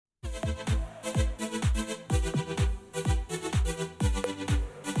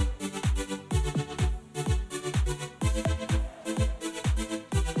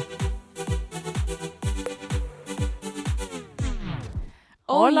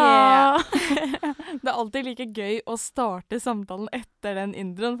Hola! yeah! Det er alltid like gøy å starte samtalen etter den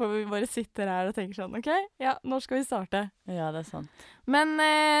introen, for vi bare sitter her og tenker sånn, ok, ja, når skal vi starte? Ja, det er sant. Men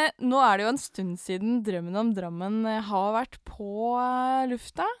nå er det jo en stund siden Drømmen om Drammen har vært på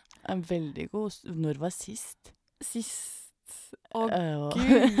lufta. En veldig god... Når var sist? Sist, å Ja.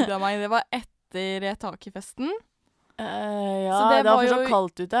 gud av meg, det var etter Takifesten. Ja, Så det det var var for så jo-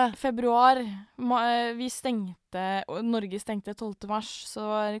 kaldt ute. Februar, vi stengte, og Norge stengte 12. mars, så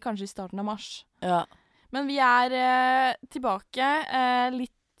var det kanskje i starten av mars. Ja. Men vi er tilbake,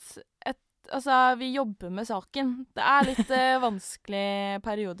 altså vi jobber med saken. Det er litt vanskelig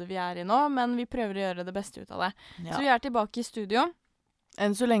periode vi er i nå, men vi prøver å gjøre det beste ut av det. Ja. Så vi er tilbake i studio,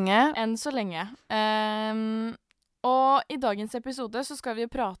 Enn så lenge. enn så lenge. Og i dagens episode så skal vi jo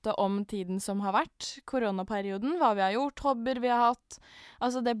prate om tiden som har vært, koronaperioden, hva vi har gjort, hobbyer vi har hatt.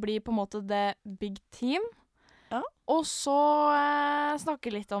 Altså det blir på en måte the big team. Ja. Og så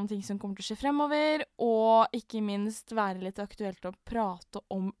snakke litt om ting som kommer til å skje fremover, og ikke minst være litt aktuelt å prate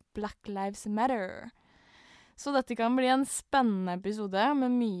om Black Lives Matter. Så dette kan bli en spennende episode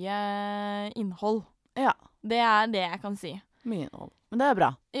med mye innhold. Ja, Det er det jeg kan si. mye innhold. Men det er bra.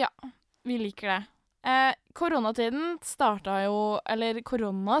 Ja, vi liker det. Koronatiden starta jo, eller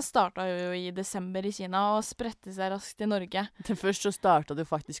korona starta jo i desember i Kina og spredte seg raskt i Norge. Til først så startet det jo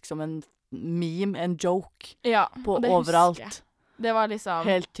faktisk som en meme, en joke, Ja, på og det overalt. husker jeg. Det var liksom...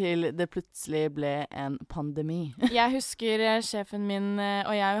 Helt til det plutselig ble en pandemi. Jeg husker sjefen min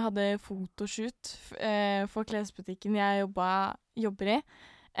og jeg hadde fotoshoot for klesbutikken jeg jobber i.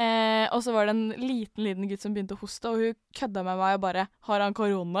 Og så var det en liten gutt som begynte å hoste, og hun kødda med meg og bare 'Har han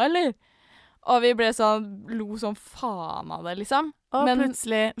korona, eller?' Og vi ble sånn, lo som faen av det, liksom. Og Men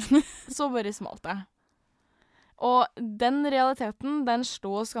plutselig... så bare smalt det. Og den realiteten, den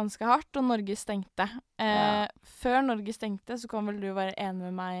slo oss ganske hardt, og Norge stengte. Ja. Før Norge stengte, så kan vel du være enig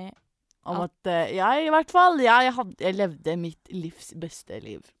med meg? Om at jeg, i hvert fall, jeg levde mitt livs beste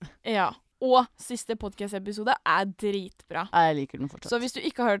liv. Ja. Og siste podcast-episode er dritbra. Jeg liker den fortsatt. Så hvis du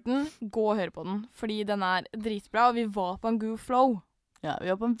ikke har hørt den, gå og hør på den, fordi den er dritbra, og vi var på en god flow. Ja, vi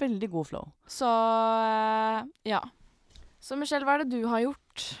var på en veldig god flow. Så, ja. Så Michelle, hva er det du har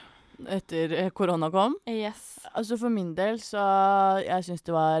gjort? Etter korona kom. Yes. Altså for min del så jeg synes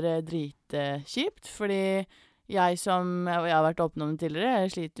det var dritkjipt, fordi jeg har vært åpen om det tidligere,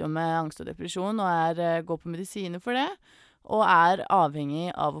 jeg sliter jo med angst og depresjon, og går på medisiner for det, og er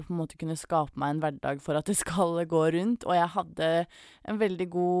avhengig av å på en måte kunne skape meg en hverdag for at det skal gå rundt, og jeg hadde en veldig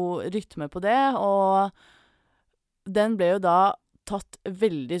god rytme på det, og den ble jo da tatt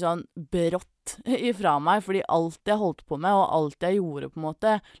veldig sånn brått ifra meg, fordi alt jeg holdt på med, og alt jeg gjorde på en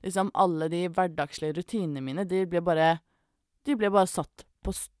måte, liksom alle de hverdagslige rutinene mine, de ble bare satt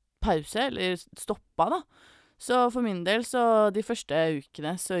på pause, eller stoppa da. Så for min del, så de første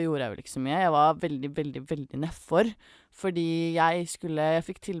ukene så gjorde jeg vel ikke så mye. Jeg var veldig, veldig, veldig nedfor, fordi jeg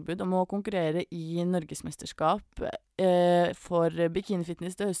fikk tilbud om å konkurrere i Norgesmesterskap for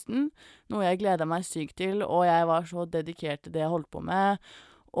bikinifitness til høsten, noe jeg gledet meg sykt til, og jeg var så dedikert til det jeg holdt på med,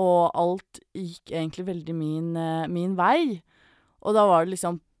 og alt gikk egentlig veldig min vei. Og da var det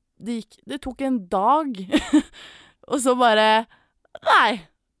liksom, det tok en dag, og så bare, nei,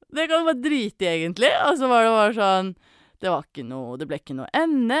 det kan du bare drite i egentlig. Og så var det bare sånn, det ble ikke noe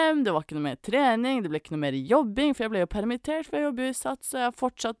NM, det var ikke noe mer trening, det ble ikke noe mer jobbing, for jeg ble jo permittert, for jeg jobber jo i Sats, og jeg er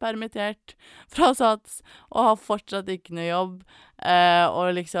fortsatt permittert fra Sats, og har fortsatt ikke noe jobb.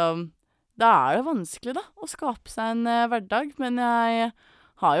 Og liksom, da er det vanskelig da, å skape seg en hverdag, men jeg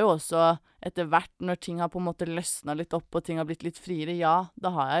har jo også etter hvert, når ting har på en måte løsnet litt opp, og ting har blitt litt friere, ja,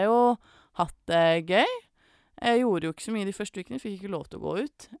 da har jeg jo hatt det gøy. Jeg gjorde jo ikke så mye de første ukene, jeg fikk ikke lov til å gå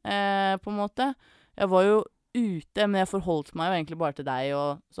ut, på en måte. Jeg var jo ute, men jeg forholdt meg jo egentlig bare til deg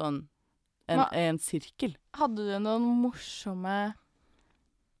og sånn, en sirkel. Hadde du noen morsomme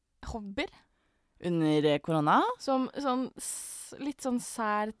hobbyer? Under korona? Litt sånn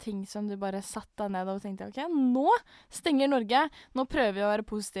sær ting som du bare satt deg ned og tenkte, ok, nå stenger Norge, nå prøver vi å være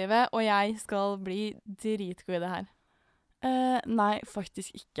positive, og jeg skal bli dritgod i det her. Nei,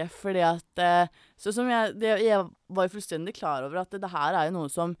 faktisk ikke, fordi at så som jeg var jo fullstendig klar over at det her er jo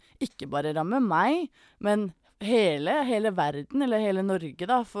noe som ikke bare rammer meg, men hele verden, eller hele Norge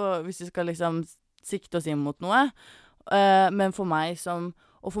da, for hvis vi skal liksom sikte oss inn mot noe, men for meg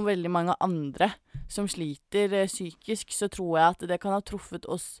og for veldig mange andre som sliter psykisk, så tror jeg at det kan ha truffet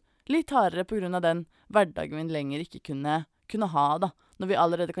oss litt hardere på grunn av den hverdagen vi lenger ikke kunne ha da. Når vi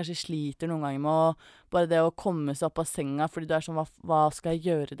allerede kanskje sliter noen ganger med bare det å komme seg opp av senga, fordi du er sånn, hva skal jeg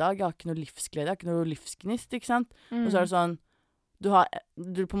gjøre i dag? Jeg har ikke noe livsglede, jeg har ikke noe livsgnist, ikke sant? Og så er det sånn,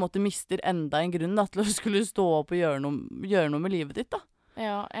 du på en måte mister enda en grunn da, til å skulle stå opp og gjøre noe med livet ditt da.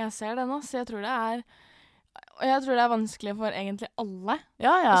 Ja, jeg ser det nå, så jeg tror det er Og jeg tror det er vanskelig for egentlig alle.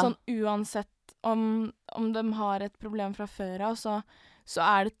 Ja, ja. Og sånn uansett om de har et problem fra før av, så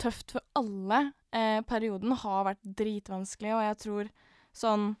er det tøft for alle. Perioden har vært dritvanskelig, og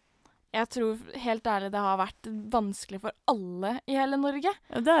jeg tror helt ærlig det har vært vanskelig for alle i hele Norge.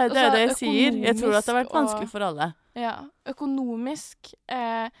 Ja, det er Altså, det jeg sier. Jeg tror at det har vært økonomisk vanskelig for alle. Ja, økonomisk,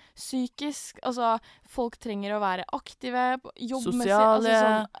 psykisk, altså folk trenger å være aktive, jobbmessig, Sosiale,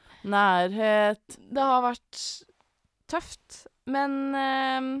 altså nærhet. det har vært tøft,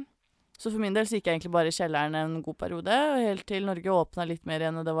 men Så for min del så gikk jeg egentlig bare i kjelleren en god periode, helt til Norge åpna litt mer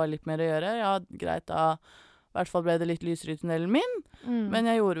igjen, og det var litt mer å gjøre. Ja, greit, da i hvert fall ble det litt lysere i tunnelen min, men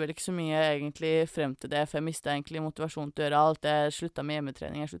jeg gjorde vel ikke så mye egentlig frem til det, for jeg mistet egentlig motivasjon til å gjøre alt. Jeg slutta med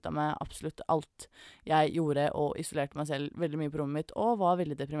hjemmetrening, jeg slutta med absolutt alt jeg gjorde, og isolerte meg selv veldig mye på rommet mitt, og var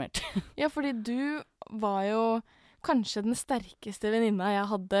veldig deprimert. Ja, fordi du var jo kanskje den sterkeste venninna jeg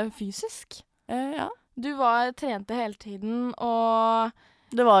hadde fysisk. Ja. Du trente hele tiden, og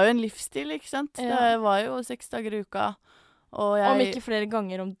Det var jo en livsstil, ikke sant? Ja. Det var jo 6 dager i uka, og om ikke flere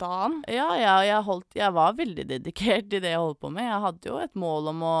ganger om dagen. Ja, jeg var veldig dedikert i det jeg holdt på med. Jeg hadde jo et mål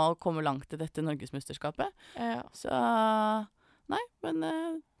om å komme langt i dette Norgesmesterskapet. Ja. Så nei, men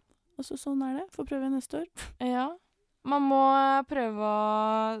altså sånn er det. Får prøve neste år. Ja. Man må prøve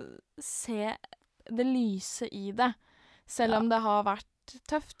å se det lyse i det. Selv om det har vært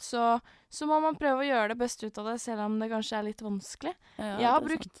tøft, så må man prøve å gjøre det beste ut av det, selv om det kanskje er litt vanskelig. Ja, Jeg har det er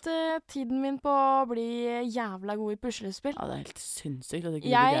brukt tiden min på å bli jævla god i puslespill. Ja, det er helt sinnssykt at ikke du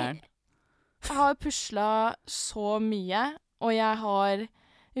blir Jeg gæren. har pusla så mye, og jeg har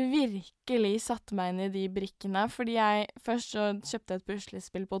virkelig satt meg inn i de brikkene, fordi jeg først så kjøpte et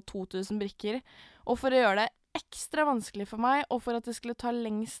puslespill på 2000 brikker, og for å gjøre det ekstra vanskelig for meg, og for at det skulle ta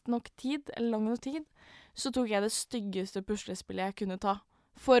lengst nok tid, eller lang nok tid, så tok jeg det styggeste puslespillet jeg kunne ta.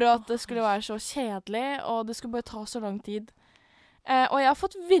 For at det skulle være så kjedelig, og det skulle bare ta så lang tid. Og jeg har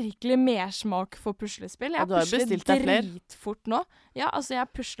fått virkelig mersmak for puslespill. Og Jeg du har pusler bestilt deg flere? dritfort nå. Ja, altså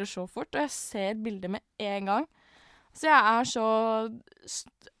jeg pusler så fort, og jeg ser bildet med en gang. Så jeg er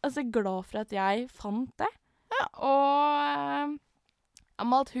så glad for at jeg fant det. Ja. Og jeg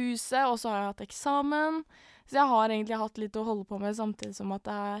har malt huset, og så har jeg hatt eksamen. Så jeg har egentlig hatt litt å holde på med, samtidig som at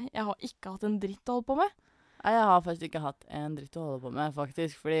jeg har ikke hatt en dritt å holde på med. Nei, jeg har faktisk ikke hatt en dritt å holde på med,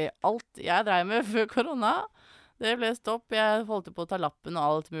 faktisk. Fordi alt jeg drev med før korona, det ble stopp. Jeg holdt på å ta lappen og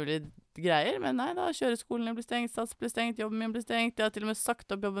alt mulig greier. Men nei da, kjøreskolen ble stengt, Sats ble stengt, jobben min ble stengt. Jeg har til og med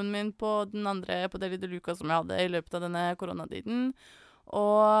sagt opp jobben min på på det lille luka som jeg hadde i løpet av denne koronatiden.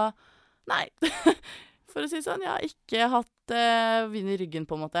 Og nei, for å si sånn, jeg har ikke hatt vind i ryggen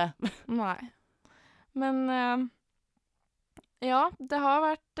på en måte. Nei. Men ja, det har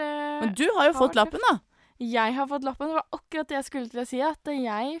vært Men du har jo fått lappen da. Jeg har fått lappen. Det var akkurat det jeg skulle til å si, at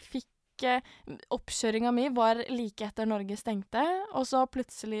jeg fikk oppkjøringa mi var like etter Norge stengte, og så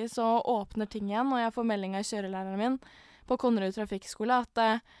plutselig så åpner ting igjen, og jeg får melding av kjørelæreren min på Konnerud trafikkskole at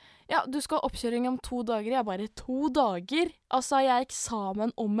ja, du skal ha oppkjøring om 2 dager. Jeg bare 2 dager? Altså, jeg har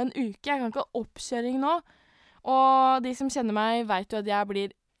eksamen om en uke. Jeg kan ikke ha oppkjøring nå. Og de som kjenner meg, vet jo at jeg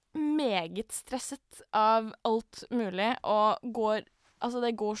blir meget stresset av alt mulig, og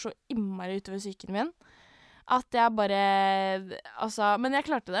det går så innmari utover psyken min. At jeg bare Men jeg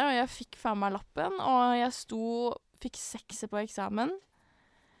klarte det, og jeg fikk faen meg lappen, og jeg fikk 6 på eksamen.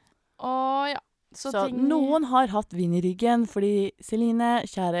 Og ja, så noen har hatt vind i ryggen, fordi Celine,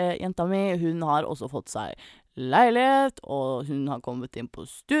 kjære jenta mi, hun har også fått seg leilighet, og hun har kommet inn på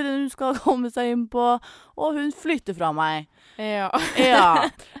studiet hun skal komme seg inn på, og hun flytter fra meg. Ja. Ja.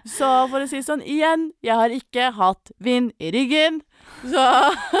 Så for å si sånn, igjen, jeg har ikke hatt vind i ryggen, så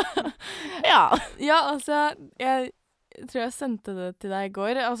ja. Ja, altså, jeg tror jeg sendte det til deg i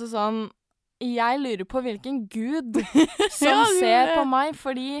går. Altså sånn, jeg lurer på hvilken gud som Ja, ser på meg,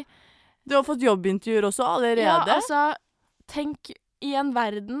 fordi Du har fått jobbintervjuer også allerede. ja, altså, tenk i en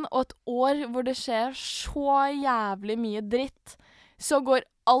verden og et år hvor det skjer så jævlig mye dritt, så går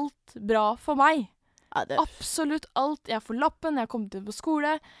alt bra for meg. Ja, Absolutt alt. Jeg får lappen, jeg har kommet inn på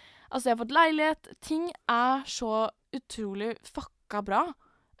skole, altså jeg har fått leilighet. Ting er så utrolig fucka bra.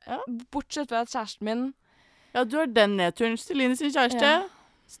 Ja. Bortsett fra at kjæresten min Ja, du har den nedturen. Celine sin kjæreste Ja.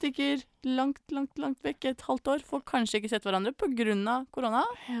 stikker langt vekk, et halvt år. Får kanskje ikke sett hverandre på grunn av korona.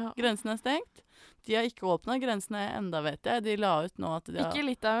 Grensene er stengt. De har ikke åpnet grensene enda, vet jeg. De la ut nå at de har Ikke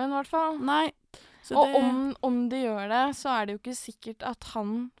Litauen, i hvert fall. Nei. Så Og det om de gjør det, så er det jo ikke sikkert at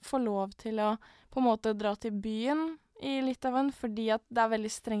han får lov til å på en måte dra til byen i Litauen, fordi at det er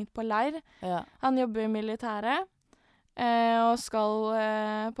veldig strengt på leir. Ja. Han jobber i militæret og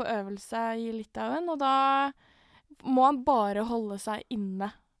skal på øvelse i Litauen, og da må han bare holde seg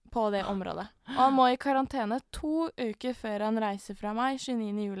inne på det området. Og han må i karantene 2 uker før han reiser fra meg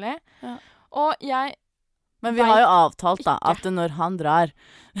 29. juli. Ja. Og jeg Men vi har jo avtalt da, ikke. at når han drar,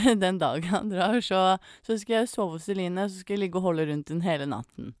 den dagen han drar, så skal jeg sove hos Celine, så skal jeg ligge og holde rundt den hele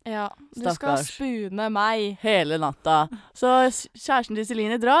natten. Ja, du skal Stakkars. spune meg. Hele natta. Så kjæresten til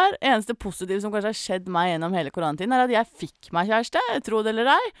Celine drar. Eneste positive som kanskje har skjedd meg gjennom hele koronatiden, er at jeg fikk meg kjæreste, tro det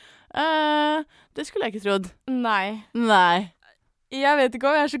eller ei. Det skulle jeg ikke trodd. Nei. Nei. Jeg vet ikke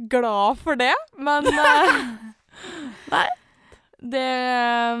om jeg er så glad for det, men Nei.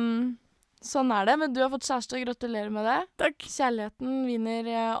 Sånn er det, men du har fått kjæreste, og gratulerer med det. Takk. Kjærligheten vinner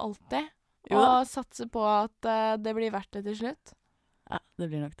alltid. Jo da. Og satser på at det blir verdt det til slutt. Ja, det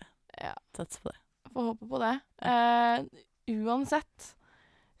blir nok det. Ja. Sats på det. Får håpe på det. Uansett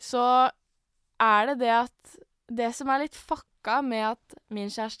så er det at det som er litt fucka med at min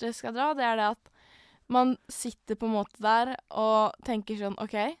kjæreste skal dra, det er det at man sitter på en måte der og tenker sånn,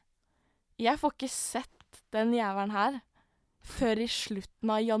 ok, jeg får ikke sett den jævelen her før i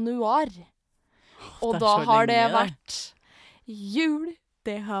slutten av januar. Og det er da så har det lenge, det. vært jul,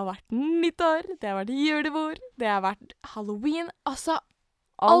 det har vært nyttår, det har vært julebord, det har vært Halloween, altså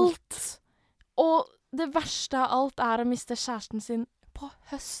alt. Og det verste av alt er å miste kjæresten sin på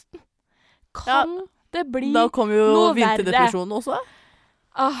høsten. Kan det bli Da kommer jo noe verre? vinterdepresjonen også.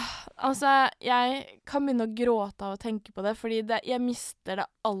 Altså, jeg kan begynne å gråte av å tenke på det, fordi jeg mister det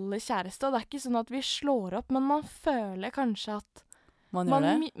aller kjæreste, og det er ikke sånn at vi slår opp, men man føler kanskje at Man gjør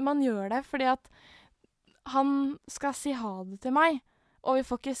det. man gjør det, fordi at han skal si ha det til meg, og vi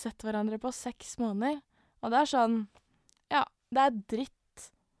får ikke sett hverandre på 6 måneder. Og det er sånn, ja, det er dritt.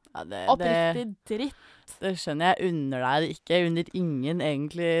 Ja, Oppriktig dritt. Det skjønner jeg. Unner deg det ikke. Jeg unner ingen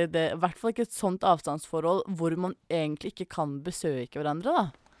egentlig det. I hvert fall ikke et sånt avstandsforhold hvor man egentlig ikke kan besøke hverandre, da.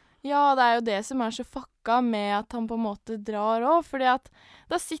 Ja, det er jo det som er så fucka med at han på en måte drar òg, fordi at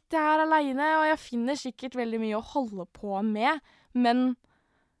da sitter jeg her aleine, og jeg finner sikkert veldig mye å holde på med, men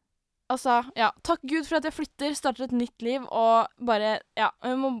altså, ja, takk Gud for at jeg flytter, starter et nytt liv, og bare, ja,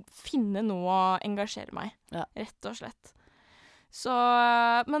 jeg må finne noe å engasjere meg, rett og slett. Så,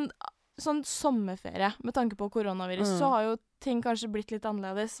 men sånn sommerferie, med tanke på koronavirus, så har jo ting kanskje blitt litt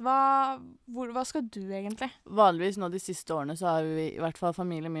annerledes. Hva skal du egentlig? Vanligvis nå de siste årene så har vi, i hvert fall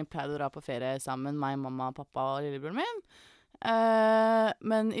familien min, pleid å dra på ferie sammen, meg, mamma, pappa og lillebroren min.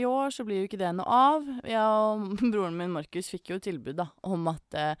 Men i år så blir jo ikke det noe av. Jeg og broren min Markus fikk jo tilbud da, om at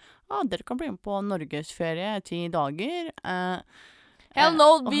dere kan bli med på Norgesferie 10 dager. Hell no,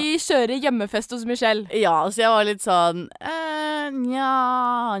 vi kjører hjemmefest hos Michelle. Ja, så jeg var litt sånn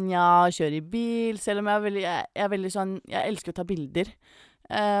kjøre i bil. Selv om jeg er veldig sånn, jeg elsker å ta bilder.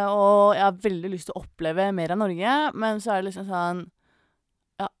 Og jeg har veldig lyst til å oppleve mer av Norge, men så er det liksom sånn,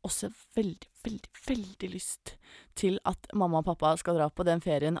 jeg har også veldig, veldig, veldig lyst til at mamma og pappa skal dra på den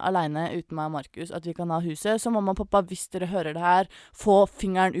ferien alene uten meg og Markus, at vi kan ha huset. Så mamma og pappa, hvis dere hører det her, få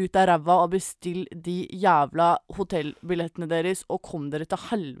fingeren ut av ræva og bestill de jævla hotellbillettene deres, og kom dere til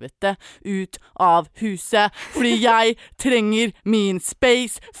helvete ut av huset, fordi jeg trenger min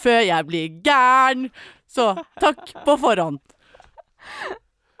space før jeg blir gæren. Så takk på forhånd.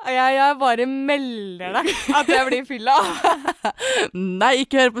 Jeg bare melder deg at jeg blir fylla. Nei,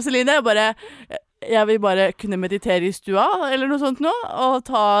 ikke hør på Celine. Jeg vil bare kunne meditere i stua, eller noe sånt nå, og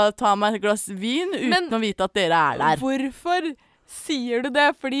ta meg et glass vin uten å vite at dere er der. Hvorfor sier du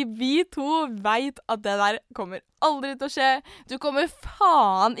det? Fordi vi to vet at det der kommer aldri til å skje. Du kommer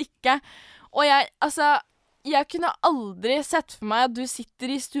faen ikke. Og jeg kunne aldri sett for meg at du sitter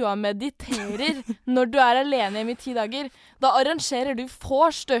i stua og mediterer når du er alene hjemme i 10 dager. Da arrangerer du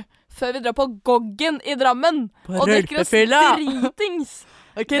vors, du, før vi drar på Goggen i Drammen. På og drikker oss rølpefylla. dritings.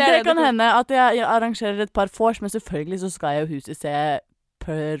 Ok, det kan hende at jeg arrangerer et par vors, men selvfølgelig så skal jo huset se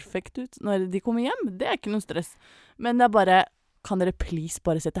perfekt ut når de kommer hjem. Det er ikke noe stress. Men det er bare, kan dere please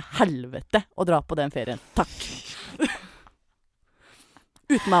bare se til helvete og dra på den ferien? Takk.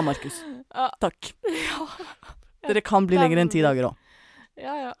 Uten meg, Markus. Takk. Dere kan bli lenger enn 10 dager også.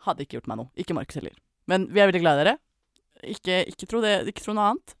 Ja. Hadde ikke gjort meg noe. Ikke Markus heller. Men vi er veldig glad i dere. Ikke tro noe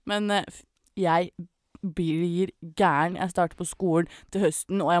annet. Men jeg blir gæren. Jeg starter på skolen til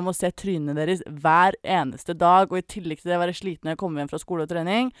høsten, og jeg må se trynene deres hver eneste dag. Og i tillegg til det være sliten når jeg kommer hjem fra skole og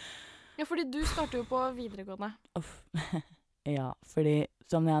trening. Ja, fordi du starter jo på videregående. Ja, fordi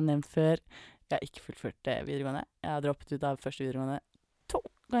som jeg har nevnt før, jeg har ikke fullført videregående. Jeg har droppet ut av første videregående 2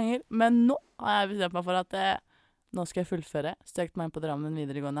 ganger, men nå har jeg bestemt meg for at nå skal jeg fullføre. Støkt meg inn på Drammen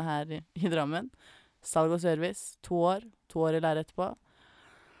videregående her i Drammen. Salg og service, 2 år. 2 år i lære etterpå.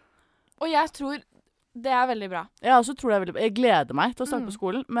 Og jeg tror Det er veldig bra. Jeg også tror det er veldig bra. Jeg gleder meg til å starte Mm. på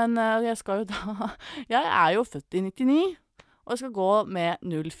skolen, men jeg skal jo da Jeg er jo født i 99, og jeg skal gå med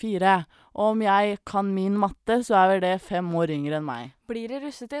 04. Og om jeg kan min matte, så er vel det 5 år yngre enn meg. Blir det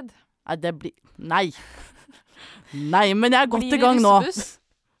russetid? Nei, det blir Nei! Nei, men jeg er godt Blir i gang det nå. russebuss?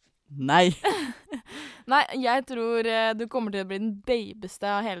 Nei. Nei, jeg tror du kommer til å bli den babeste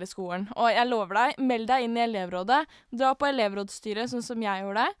av hele skolen. Og jeg lover deg, meld deg inn i elevrådet. Dra på elevrådsstyret, sånn som jeg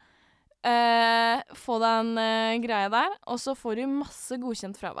gjorde. Få deg en greie der, og så får du masse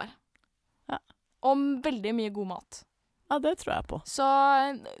godkjent fravær. Ja. Om veldig mye god mat. Ja, det tror jeg på. Så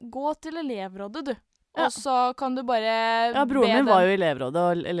gå til elevrådet, du. Ja. Og så kan du bare Ja, broren min var jo i elevrådet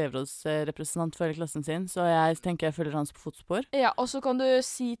og elevrådsrepresentant for hele klassen sin, så jeg tenker jeg følger hans fotspor. Ja, og så kan du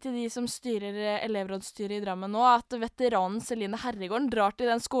si til de som styrer elevrådsstyret i Drammen nå, at veteranen Celine Herregården drar til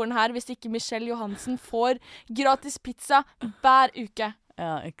den skolen her hvis ikke Michelle Johansen får gratis pizza hver uke.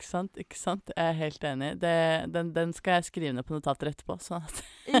 Ja, ikke sant? Ikke sant? Jeg er helt enig. Den skal jeg skrive ned på notater etterpå. Sånn at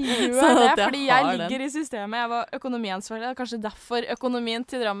Gjør Sånn det, at jeg fordi jeg har ligger i systemet. Jeg var økonomiansvarlig, og kanskje derfor økonomien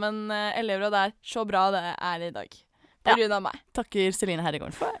til Drammen elevråd er så bra det er i dag. På grunn av meg. takker Celine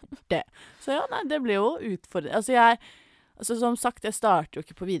Herregården for det. Så ja, nei, det blir jo utfordrende. Altså, som sagt, jeg starter jo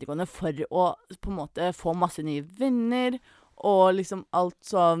ikke på videregående for å på en måte få masse nye venner, og liksom alt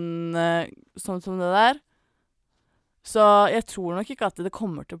sånn som det der. Så jeg tror nok ikke at det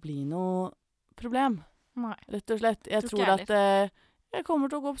kommer til å bli noe problem, Nei. rett og slett. Jeg Tror tror ikke at jeg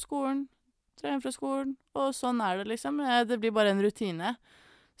kommer til å gå på skolen, dra hjem fra skolen, og sånn er det liksom. Det blir bare en rutine.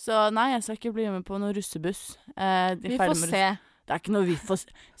 Så nei, jeg skal ikke bli med på noen russebuss. Vi får se. Det er ikke noe vi får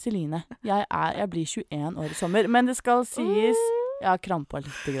Celine, jeg blir 21 år i sommer, men det skal sies jeg har krampa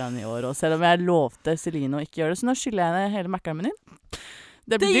litt grann i år, og selv om jeg lovte Celine å ikke gjøre det, så nå skylder jeg henne hele Mækkern min inn.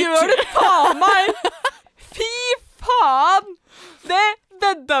 Det blir dyrt. gjør du faen meg! Fy faen! Det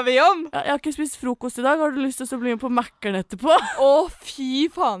vedda vi om! Ja, jeg har ikke spist frokost i dag. Har du lyst til å bli med på Mækkern etterpå? Å, fy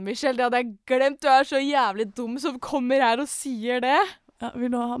faen, Michelle. Det hadde jeg glemt. Du er så jævlig dum som kommer her og sier det. Ja,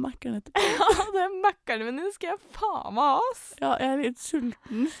 vil du ha Mækkern etterpå? Ja, det Mækkern min skal jeg faen meg ha, ass. Ja, jeg er litt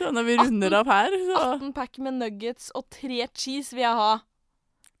sulten, så når vi runder av her, så 18 pack med nuggets og 3 cheese vil jeg ha.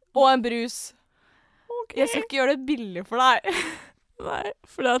 Og en brus. OK. Jeg skal ikke gjøre det billig for deg. Nei,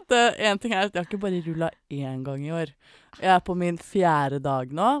 for en ting er at jeg har ikke bare rulla 1 gang i år. Jeg er på min 4.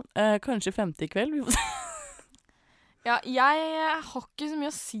 dag nå. Kanskje 5. i kveld. Vi får se. Ja, jeg har ikke så mye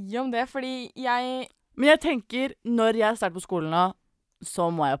å si om det, fordi jeg Men jeg tenker, når jeg starter på skolen nå,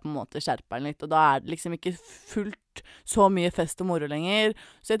 så må jeg på en måte skjerpe den litt, og da er det liksom ikke fullt så mye fest og moro lenger.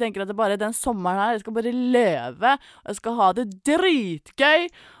 Så jeg tenker at det bare den sommeren her, jeg skal bare leve, og jeg skal ha det dritgøy,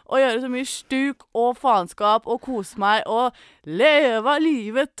 og gjøre så mye stuk og faenskap, og kose meg, og leve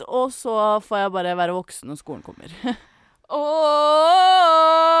livet, og så får jeg bare være voksen når skolen kommer.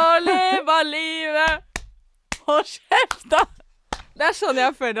 leve livet! Hold kjeft da! Det er sånn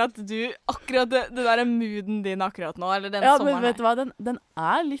jeg føler at du, akkurat det der er mooden din akkurat nå, eller den Ja, men sommeren vet du hva, den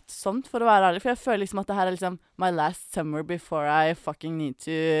er litt sånn, for å være ærlig, for jeg føler liksom at det her er liksom my last summer before I fucking need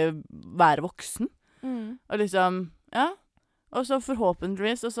to være voksen. Og liksom, ja. Og så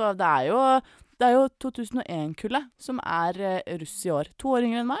forhåpentligvis, og så det er jo 2001-kullet som er russ i år. 2 år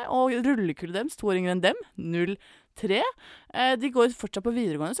yngre enn meg, og rullekullet deres 2 år yngre enn dem, 03. De går fortsatt på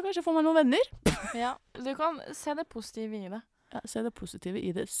videregående, så kanskje jeg får meg noen venner. Ja, du kan se det positive i det. Ja, se det positive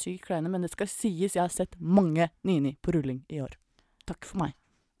i det sykt kleine, men det skal sies jeg har sett mange 9 på rulling i år. Takk for meg.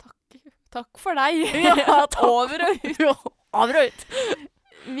 Takk for deg. Ja, takk. Over og ut. Ja, over og ut.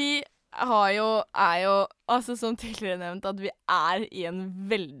 Vi er jo, altså som tidligere nevnt, at vi er i en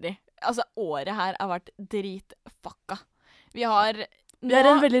veldig, altså året her har vært dritfucka. Vi har Vi er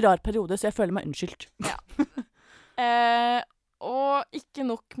i en veldig rar periode, så jeg føler meg unnskyldt. Og ikke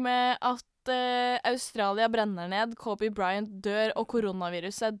nok med at Australia brenner ned, Kobe Bryant dør, og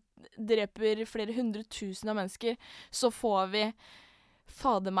koronaviruset dreper flere 100 000 av mennesker, så får vi,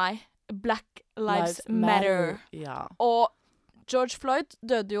 fader meg, Black Lives Matter. Ja. Og George Floyd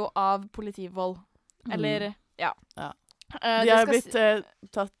døde jo av politivold. Eller, ja. Ja. Det De er skal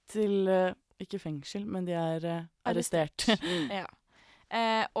blitt tatt til, ikke fengsel, men de er arrestert. Ja.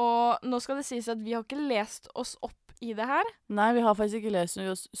 Og nå skal det sies at vi har ikke lest oss opp i det her. Nei, vi har faktisk ikke lest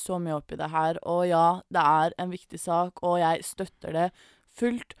oss så mye opp i det her, og ja, det er en viktig sak, og jeg støtter det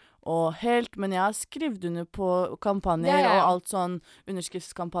fullt og helt, men jeg har skrevet under på kampanjer Det er jeg. og alt sånn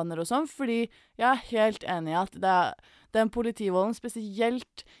underskriftskampanjer og sånn, fordi jeg er helt enig i at den politivolden,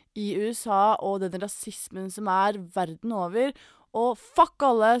 spesielt i USA, og den rasismen som er verden over, og fuck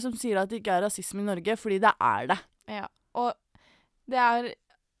alle som sier at det ikke er rasisme i Norge, fordi det er det. Ja. Og det er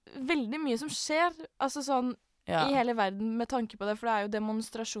veldig mye som skjer. Altså sånn i hele verden med tanke på det, for det er jo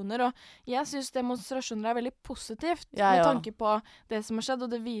demonstrasjoner, og jeg synes demonstrasjoner er veldig positivt med tanke på det som har skjedd,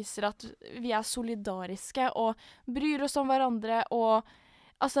 og det viser at vi er solidariske og bryr oss om hverandre, og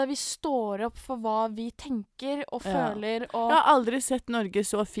altså, vi står opp for hva vi tenker og føler. Og jeg har aldri sett Norge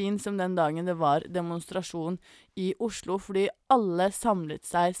så fin som den dagen det var demonstrasjon i Oslo, fordi alle samlet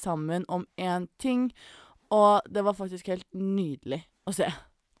seg sammen om en ting, og det var faktisk helt nydelig å se.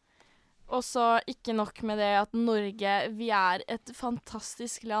 Og så ikke nok med det at Norge, vi er et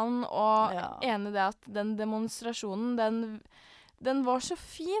fantastisk land, og enig i det at den demonstrasjonen, den var så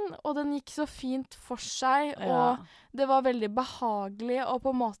fin, og den gikk så fint for seg, og det var veldig behagelig å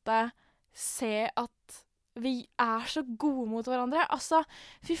på en måte se at vi er så gode mot hverandre. Altså,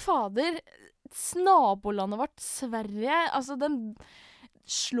 fy fader, nabolandet vårt, Sverige, altså den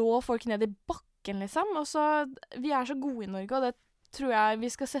slår folk ned i bakken, liksom. Altså, vi er så gode i Norge, og det tror jeg vi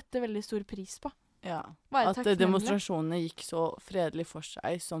skal sette veldig stor pris på. Ja, at demonstrasjonene gikk så fredelig for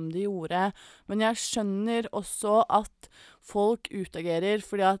seg som de gjorde. Men jeg skjønner også at folk utagerer,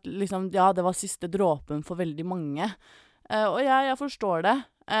 fordi at liksom, det var siste dråpen for veldig mange. Og jeg forstår det.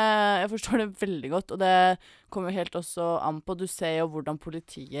 Jeg forstår det veldig godt, og det kommer helt også an på. Du ser jo hvordan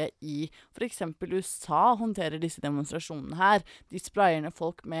politiet i for eksempel USA håndterer disse demonstrasjonene her. De sprayer ned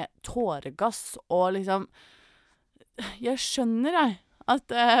folk med tåregass, og liksom jeg skjønner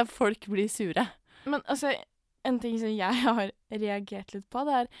at folk blir sure. Men altså, en ting som jeg har reagert litt på,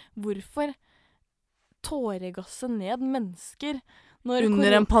 det er hvorfor tåregasse ned mennesker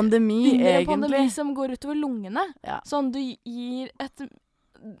under en pandemi, under en pandemi som går utover lungene. Sånn, du gir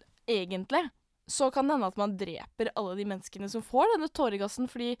egentlig så kan det hende at man dreper alle de menneskene som får denne tåregassen,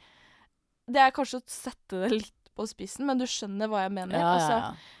 fordi det er kanskje å sette det litt på spissen, men du skjønner hva jeg mener. Altså,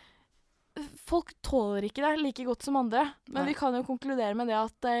 folk tåler ikke det like godt som andre, men vi kan jo konkludere med det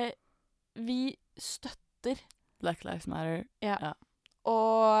at vi støtter Black Lives Matter.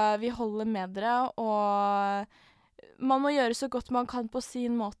 Og vi holder med dere, og man må gjøre så godt man kan på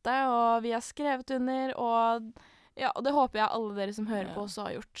sin måte, og vi har skrevet under, og det håper jeg alle dere som hører på også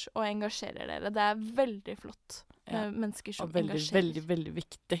har gjort, og engasjerer dere. Det er veldig flott med mennesker som engasjerer. Og veldig, veldig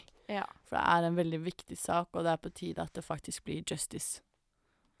viktig. For det er en veldig viktig sak, og det er på tide at det faktisk blir justice.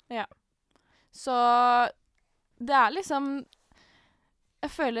 Så det er liksom,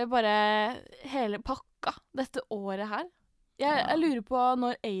 jeg føler bare hele pakka dette året her. Jeg lurer på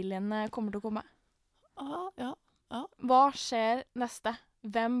når alienene kommer til å komme. Hva skjer neste?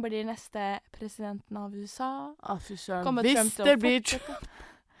 Hvem blir neste presidenten av USA? Hvis det blir Trump.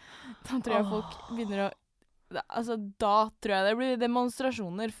 Da tror jeg folk begynner å altså, da tror jeg det blir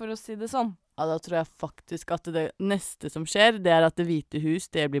demonstrasjoner, for å si det sånn. Da tror jeg faktisk at det neste som skjer, det er at Det hvite hus,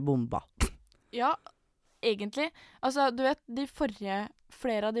 det blir bomba. Ja, egentlig. Altså, du vet,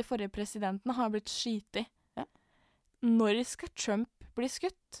 flere av de forrige presidentene har blitt skytet. Når skal Trump bli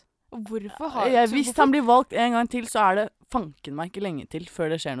skutt? Og hvorfor har hvis han blir valgt en gang til, så er det fanken meg ikke lenge til før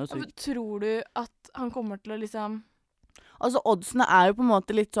det skjer noe sykt. Tror du at han kommer til å liksom... Altså, oddsene er jo på en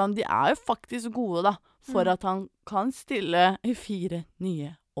måte litt sånn, de er jo faktisk gode da, for at han kan stille i 4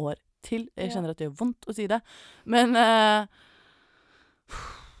 nye år til. Jeg kjenner at det gjør vondt å si det, men...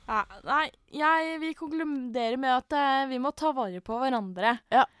 Nei, vi konkluderer med at vi må ta vare på hverandre.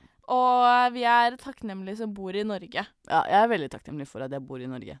 Og vi er takknemlige som bor i Norge. Ja, jeg er veldig takknemlig for at jeg bor i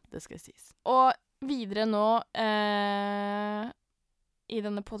Norge, det skal sies. Og videre nå i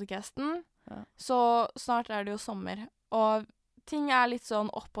denne podcasten, så snart er det jo sommer. Og ting er litt sånn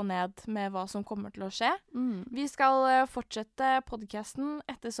opp og ned med hva som kommer til å skje. Vi skal fortsette podcasten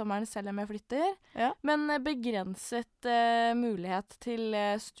etter sommeren selv om jeg flytter, men begrenset mulighet til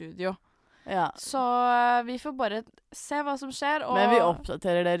studio. Så vi får bare se hva som skjer. Og men vi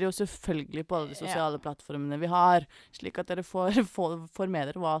oppdaterer dere jo selvfølgelig på alle de sosiale plattformene vi har, slik at dere får med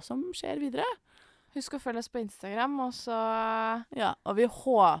dere hva som skjer videre. Husk å følge oss på Instagram, og så... Ja, og vi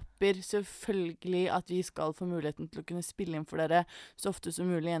håper selvfølgelig at vi skal få muligheten til å kunne spille inn for dere så ofte som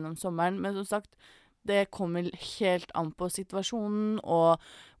mulig gjennom sommeren. Men som sagt, det kommer helt an på situasjonen, og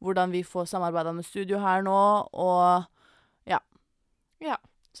hvordan vi får samarbeidet med studio her nå, og ja.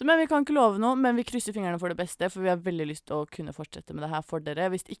 Så, men vi kan ikke love noe, men vi krysser fingrene for det beste, for vi har veldig lyst til å kunne fortsette med det her for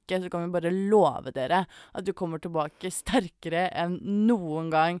dere. Hvis ikke, så kan vi bare love dere at du kommer tilbake sterkere enn noen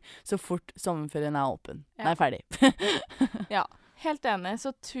gang så fort sommerferien er åpen. Nei, ferdig. Ja, helt enig.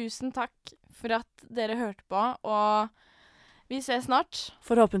 Så tusen takk for at dere hørte på, og vi ses snart.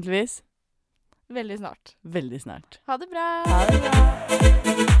 Forhåpentligvis. Veldig snart. Veldig snart. Ha det bra! Ha det bra!